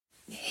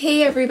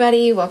Hey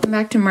everybody, welcome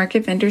back to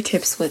Market Vendor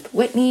Tips with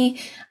Whitney.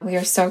 We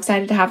are so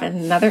excited to have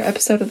another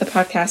episode of the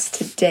podcast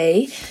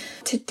today.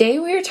 Today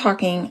we are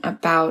talking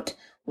about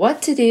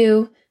what to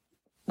do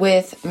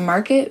with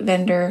market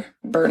vendor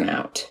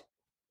burnout.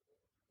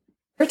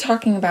 We're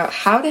talking about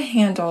how to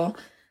handle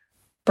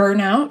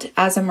burnout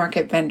as a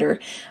market vendor.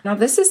 Now,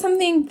 this is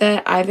something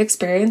that I've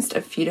experienced a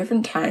few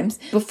different times.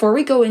 Before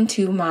we go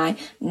into my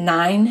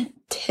 9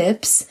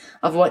 tips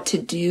of what to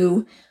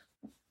do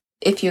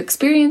if you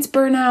experience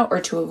burnout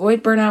or to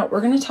avoid burnout, we're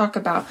going to talk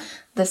about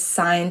the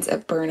signs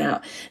of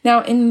burnout.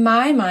 Now, in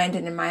my mind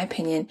and in my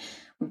opinion,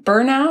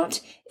 burnout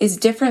is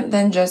different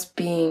than just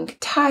being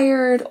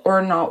tired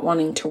or not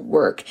wanting to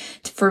work.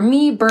 For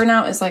me,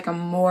 burnout is like a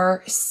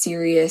more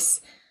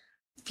serious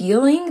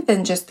feeling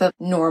than just the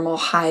normal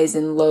highs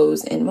and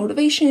lows in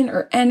motivation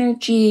or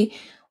energy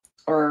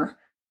or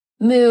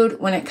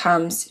mood when it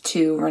comes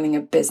to running a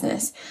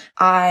business.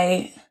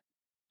 I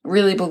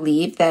really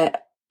believe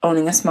that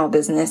owning a small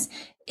business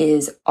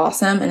is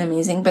awesome and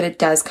amazing, but it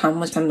does come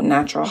with some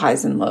natural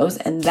highs and lows,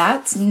 and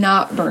that's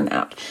not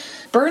burnout.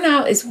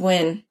 Burnout is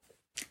when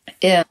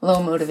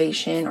low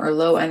motivation or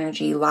low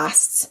energy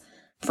lasts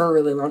for a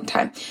really long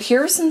time.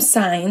 Here are some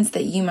signs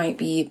that you might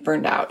be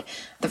burned out.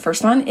 The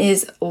first one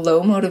is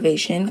low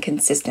motivation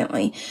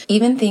consistently.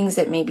 Even things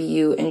that maybe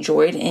you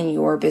enjoyed in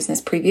your business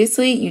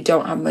previously, you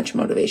don't have much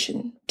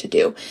motivation to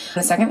do.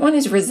 The second one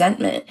is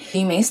resentment.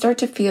 You may start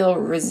to feel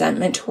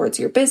resentment towards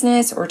your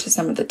business or to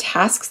some of the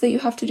tasks that you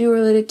have to do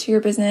related to your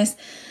business.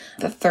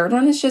 The third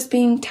one is just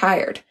being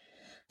tired.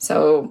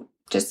 So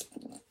just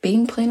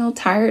being plain old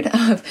tired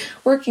of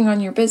working on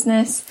your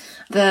business.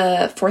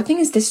 The fourth thing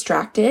is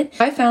distracted.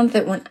 I found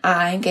that when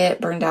I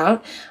get burned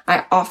out,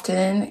 I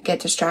often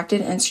get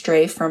distracted and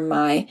stray from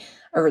my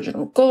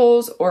original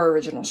goals or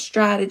original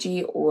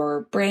strategy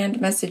or brand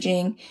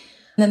messaging. And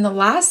then the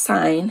last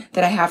sign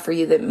that I have for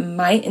you that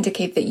might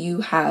indicate that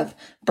you have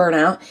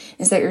burnout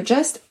is that you're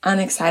just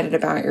unexcited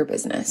about your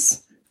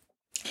business.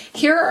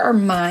 Here are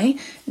my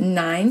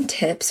 9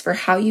 tips for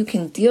how you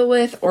can deal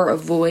with or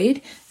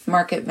avoid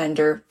market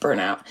vendor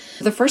burnout.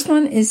 The first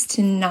one is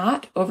to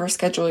not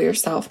overschedule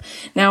yourself.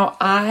 Now,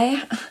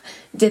 I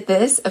did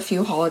this a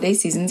few holiday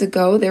seasons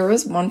ago. There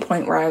was one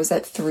point where I was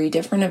at 3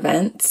 different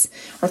events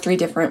or 3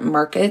 different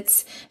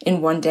markets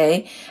in one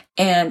day,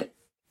 and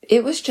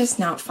it was just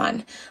not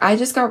fun. I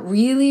just got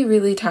really,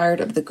 really tired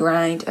of the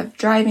grind of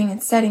driving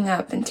and setting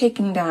up and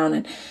taking down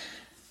and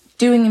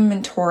doing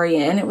inventory.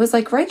 And it was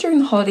like right during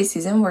the holiday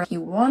season where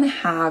you want to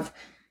have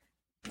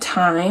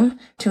time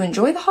to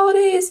enjoy the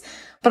holidays,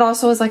 but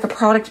also as like a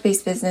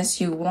product-based business,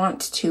 you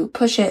want to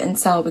push it and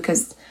sell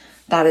because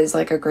that is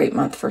like a great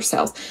month for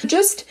sales.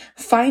 Just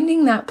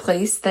finding that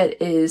place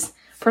that is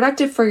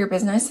productive for your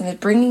business and is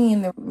bringing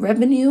in the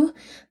revenue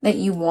that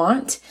you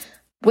want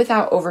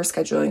without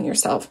overscheduling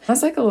yourself.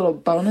 That's like a little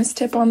bonus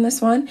tip on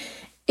this one.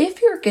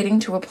 If you're getting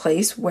to a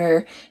place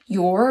where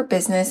your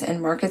business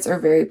and markets are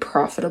very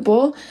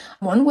profitable,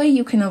 one way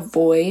you can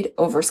avoid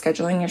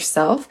overscheduling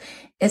yourself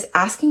is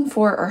asking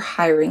for or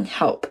hiring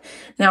help.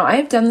 Now,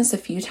 I've done this a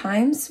few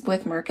times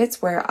with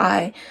markets where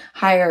I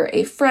hire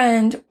a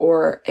friend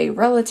or a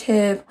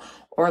relative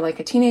or like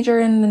a teenager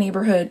in the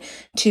neighborhood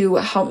to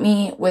help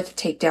me with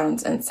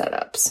takedowns and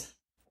setups.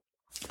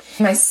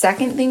 My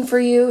second thing for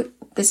you,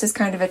 this is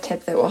kind of a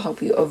tip that will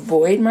help you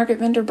avoid market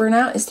vendor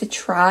burnout, is to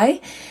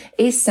try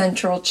a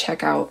central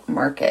checkout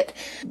market.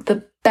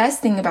 The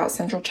best thing about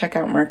central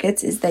checkout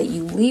markets is that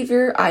you leave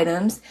your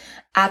items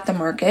at the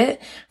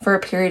market for a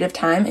period of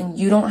time and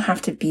you don't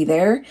have to be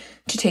there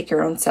to take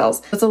your own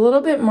sales. It's a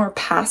little bit more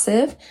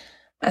passive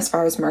as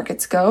far as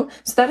markets go.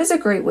 So that is a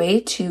great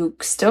way to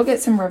still get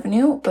some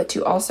revenue, but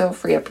to also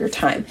free up your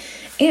time.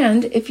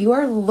 And if you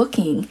are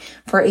looking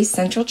for a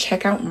central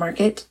checkout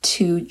market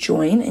to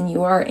join and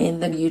you are in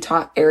the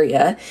Utah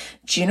area,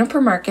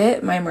 Juniper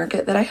Market, my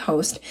market that I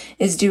host,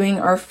 is doing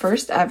our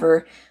first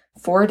ever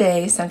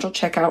 4-day central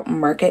checkout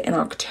market in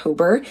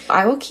October.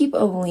 I will keep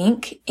a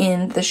link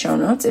in the show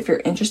notes. If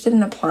you're interested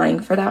in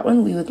applying for that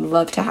one, we would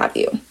love to have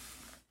you.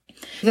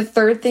 The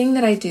third thing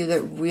that I do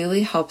that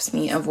really helps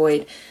me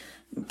avoid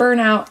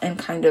burnout and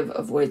kind of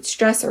avoid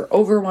stress or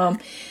overwhelm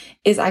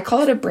is I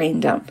call it a brain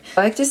dump.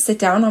 I like to sit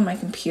down on my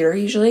computer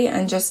usually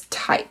and just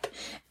type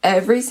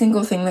every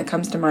single thing that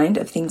comes to mind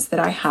of things that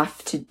I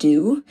have to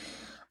do,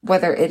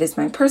 whether it is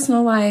my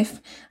personal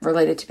life,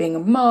 related to being a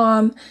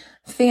mom,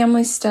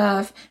 family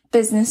stuff,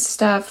 business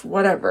stuff,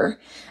 whatever.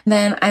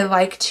 Then I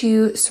like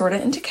to sort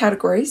it into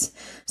categories.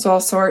 So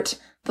I'll sort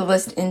the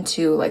list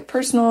into like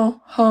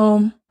personal,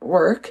 home,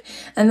 work.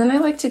 And then I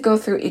like to go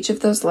through each of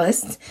those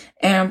lists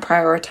and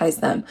prioritize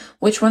them.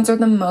 Which ones are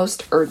the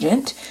most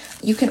urgent?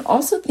 You can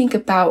also think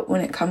about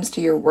when it comes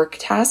to your work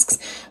tasks,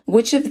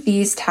 which of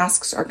these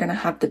tasks are going to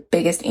have the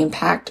biggest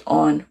impact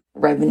on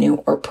revenue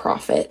or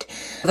profit.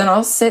 Then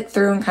I'll sit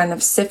through and kind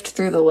of sift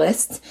through the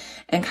lists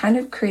and kind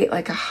of create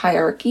like a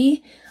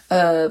hierarchy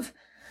of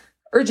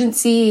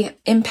urgency,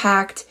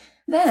 impact.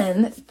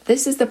 Then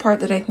this is the part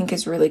that I think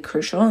is really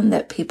crucial and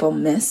that people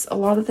miss a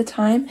lot of the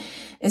time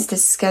is to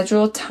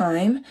schedule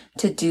time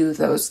to do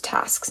those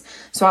tasks.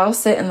 So I'll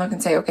sit and look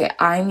and say, okay,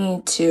 I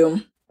need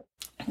to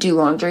do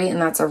laundry,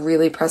 and that's a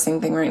really pressing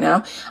thing right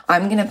now.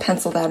 I'm going to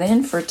pencil that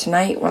in for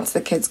tonight once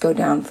the kids go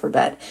down for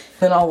bed.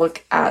 Then I'll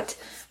look at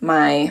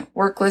my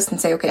work list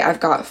and say, okay, I've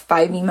got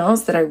 5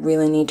 emails that I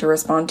really need to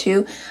respond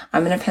to.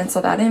 I'm going to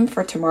pencil that in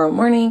for tomorrow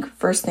morning,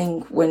 first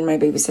thing when my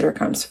babysitter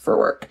comes for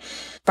work.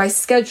 By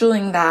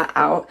scheduling that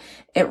out,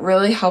 it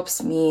really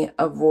helps me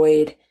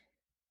avoid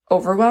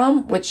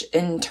overwhelm, which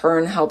in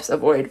turn helps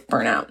avoid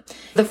burnout.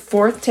 The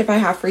 4th tip I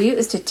have for you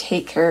is to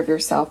take care of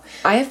yourself.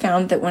 I have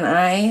found that when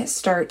I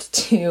start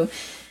to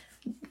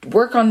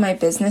work on my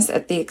business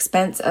at the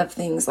expense of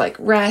things like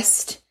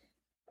rest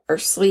or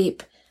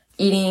sleep,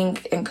 eating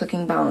and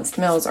cooking balanced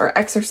meals, or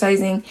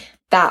exercising,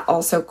 that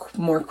also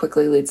more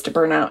quickly leads to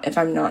burnout if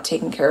I'm not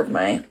taking care of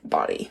my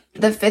body.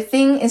 The 5th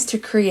thing is to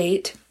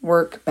create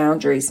work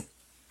boundaries.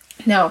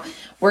 Now,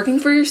 working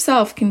for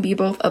yourself can be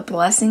both a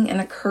blessing and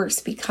a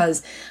curse,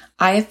 because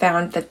I have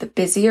found that the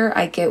busier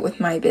I get with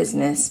my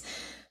business,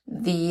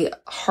 the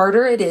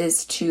harder it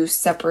is to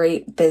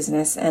separate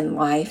business and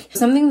life.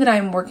 Something that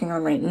I'm working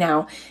on right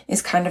now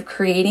is kind of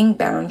creating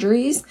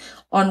boundaries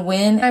on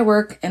when I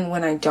work and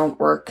when I don't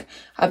work.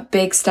 A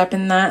big step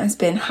in that has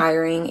been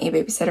hiring a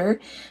babysitter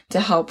to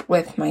help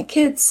with my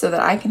kids so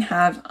that I can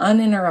have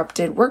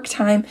uninterrupted work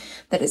time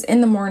that is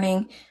in the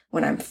morning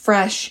when I'm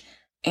fresh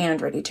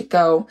and ready to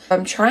go.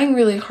 I'm trying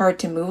really hard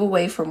to move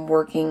away from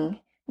working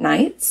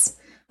nights,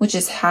 which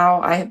is how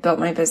I have built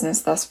my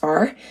business thus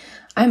far.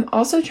 I'm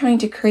also trying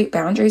to create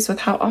boundaries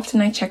with how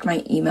often I check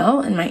my email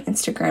and my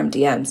Instagram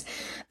DMs.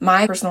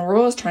 My personal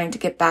rule is trying to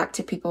get back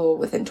to people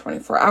within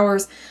 24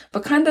 hours,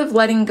 but kind of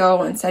letting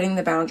go and setting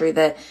the boundary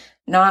that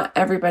not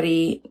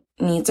everybody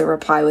needs a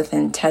reply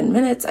within 10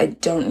 minutes. I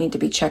don't need to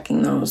be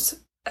checking those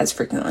as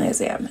frequently as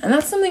I am. And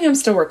that's something I'm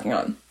still working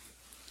on.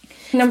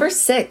 Number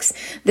 6,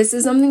 this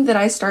is something that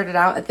I started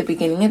out at the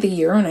beginning of the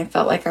year when I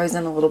felt like I was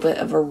in a little bit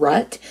of a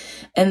rut.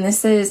 And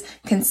this is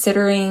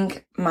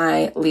considering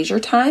my leisure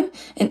time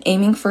and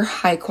aiming for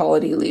high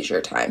quality leisure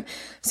time.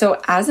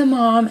 So as a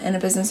mom and a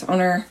business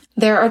owner,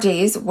 there are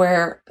days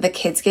where the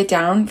kids get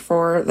down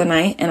for the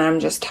night and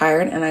I'm just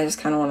tired and I just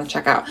kind of want to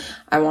check out.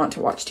 I want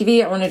to watch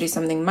TV. I want to do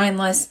something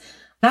mindless.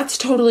 That's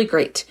totally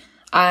great.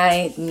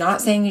 I'm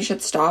not saying you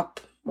should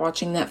stop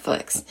watching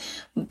Netflix,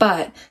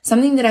 but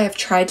something that I have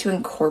tried to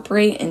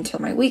incorporate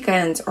into my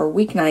weekends or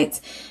weeknights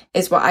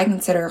is what I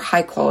consider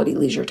high quality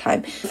leisure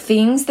time.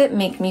 Things that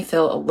make me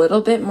feel a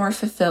little bit more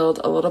fulfilled,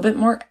 a little bit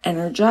more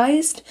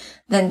energized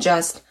than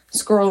just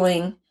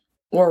scrolling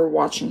or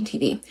watching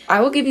TV.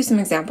 I will give you some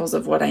examples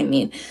of what I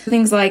mean.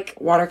 Things like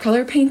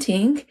watercolor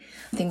painting,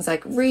 things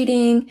like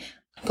reading,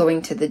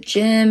 going to the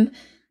gym,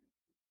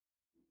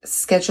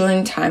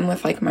 scheduling time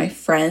with like my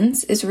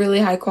friends is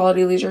really high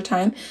quality leisure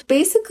time.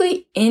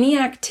 Basically any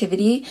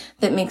activity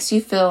that makes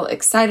you feel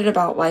excited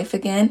about life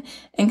again,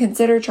 and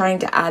consider trying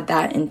to add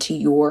that into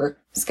your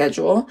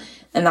schedule,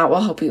 and that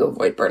will help you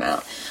avoid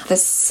burnout. The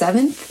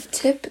 7th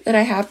tip that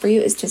I have for you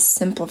is to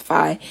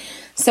simplify.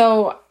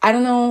 So I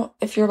don't know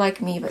if you're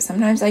like me, but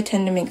sometimes I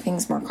tend to make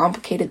things more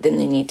complicated than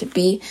they need to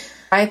be.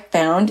 I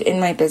found in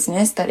my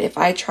business that if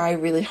I try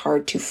really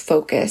hard to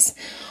focus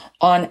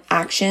on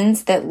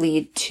actions that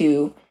lead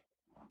to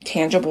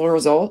tangible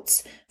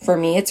results, for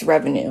me, it's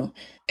revenue.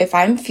 If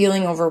I'm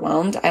feeling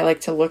overwhelmed, I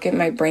like to look at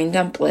my brain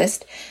dump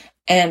list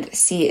and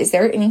see, is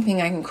there anything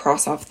I can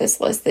cross off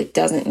this list that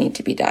doesn't need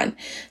to be done?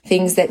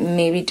 Things that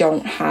maybe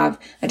don't have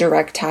a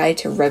direct tie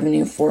to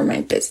revenue for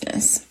my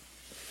business.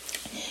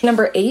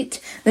 Number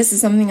 8, this is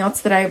something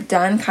else that I've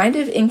done kind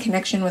of in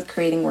connection with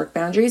creating work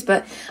boundaries,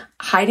 but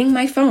hiding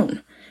my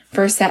phone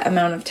for a set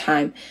amount of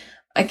time.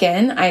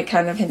 Again, I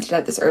kind of hinted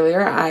at this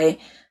earlier. I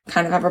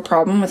kind of have a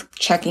problem with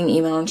checking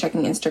email and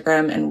checking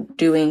Instagram and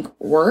doing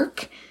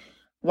work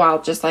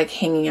while just like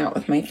hanging out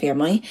with my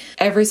family.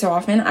 Every so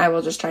often, I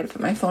will just try to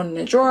put my phone in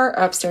a drawer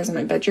upstairs in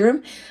my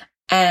bedroom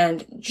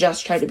and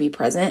just try to be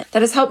present.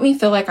 That has helped me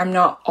feel like I'm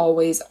not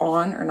always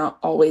on or not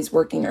always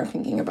working or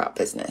thinking about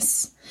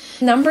business.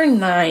 Number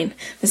 9,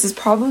 this is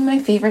probably my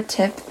favorite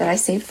tip that I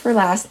saved for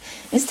last,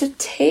 is to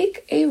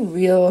take a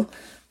real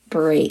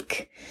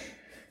break.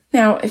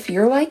 Now, if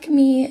you're like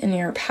me and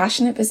you're a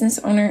passionate business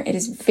owner, it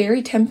is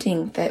very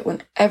tempting that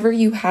whenever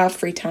you have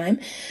free time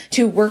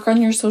to work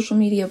on your social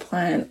media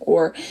plan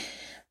or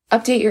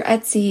update your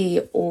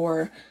Etsy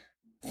or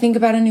think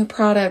about a new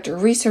product or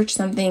research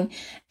something.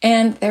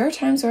 And there are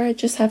times where I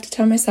just have to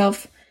tell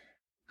myself,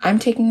 I'm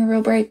taking a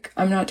real break.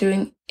 I'm not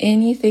doing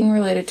anything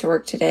related to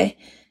work today.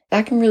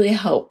 That can really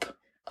help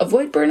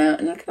avoid burnout,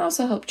 and it can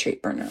also help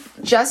treat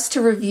burnout. Just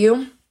to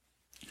review,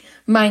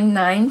 my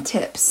 9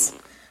 tips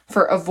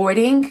for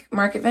avoiding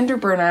market vendor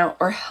burnout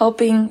or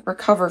helping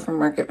recover from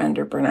market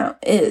vendor burnout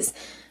is: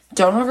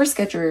 don't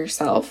overschedule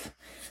yourself,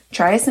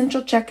 try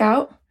essential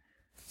checkout,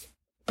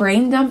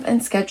 brain dump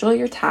and schedule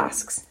your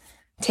tasks,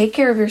 take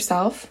care of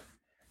yourself,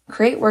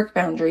 create work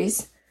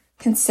boundaries,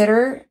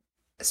 consider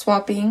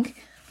swapping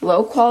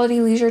low quality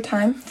leisure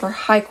time for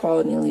high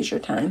quality leisure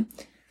time,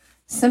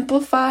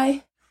 simplify,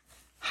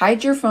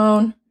 hide your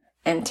phone,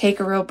 and take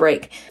a real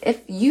break.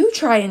 If you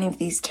try any of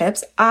these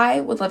tips,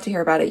 I would love to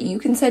hear about it. You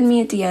can send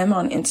me a DM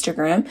on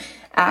Instagram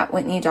at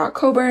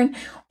whitney.coburn.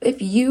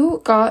 If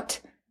you got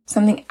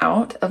something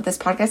out of this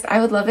podcast,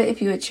 I would love it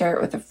if you would share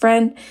it with a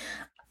friend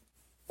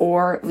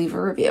or leave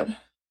a review.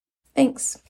 Thanks.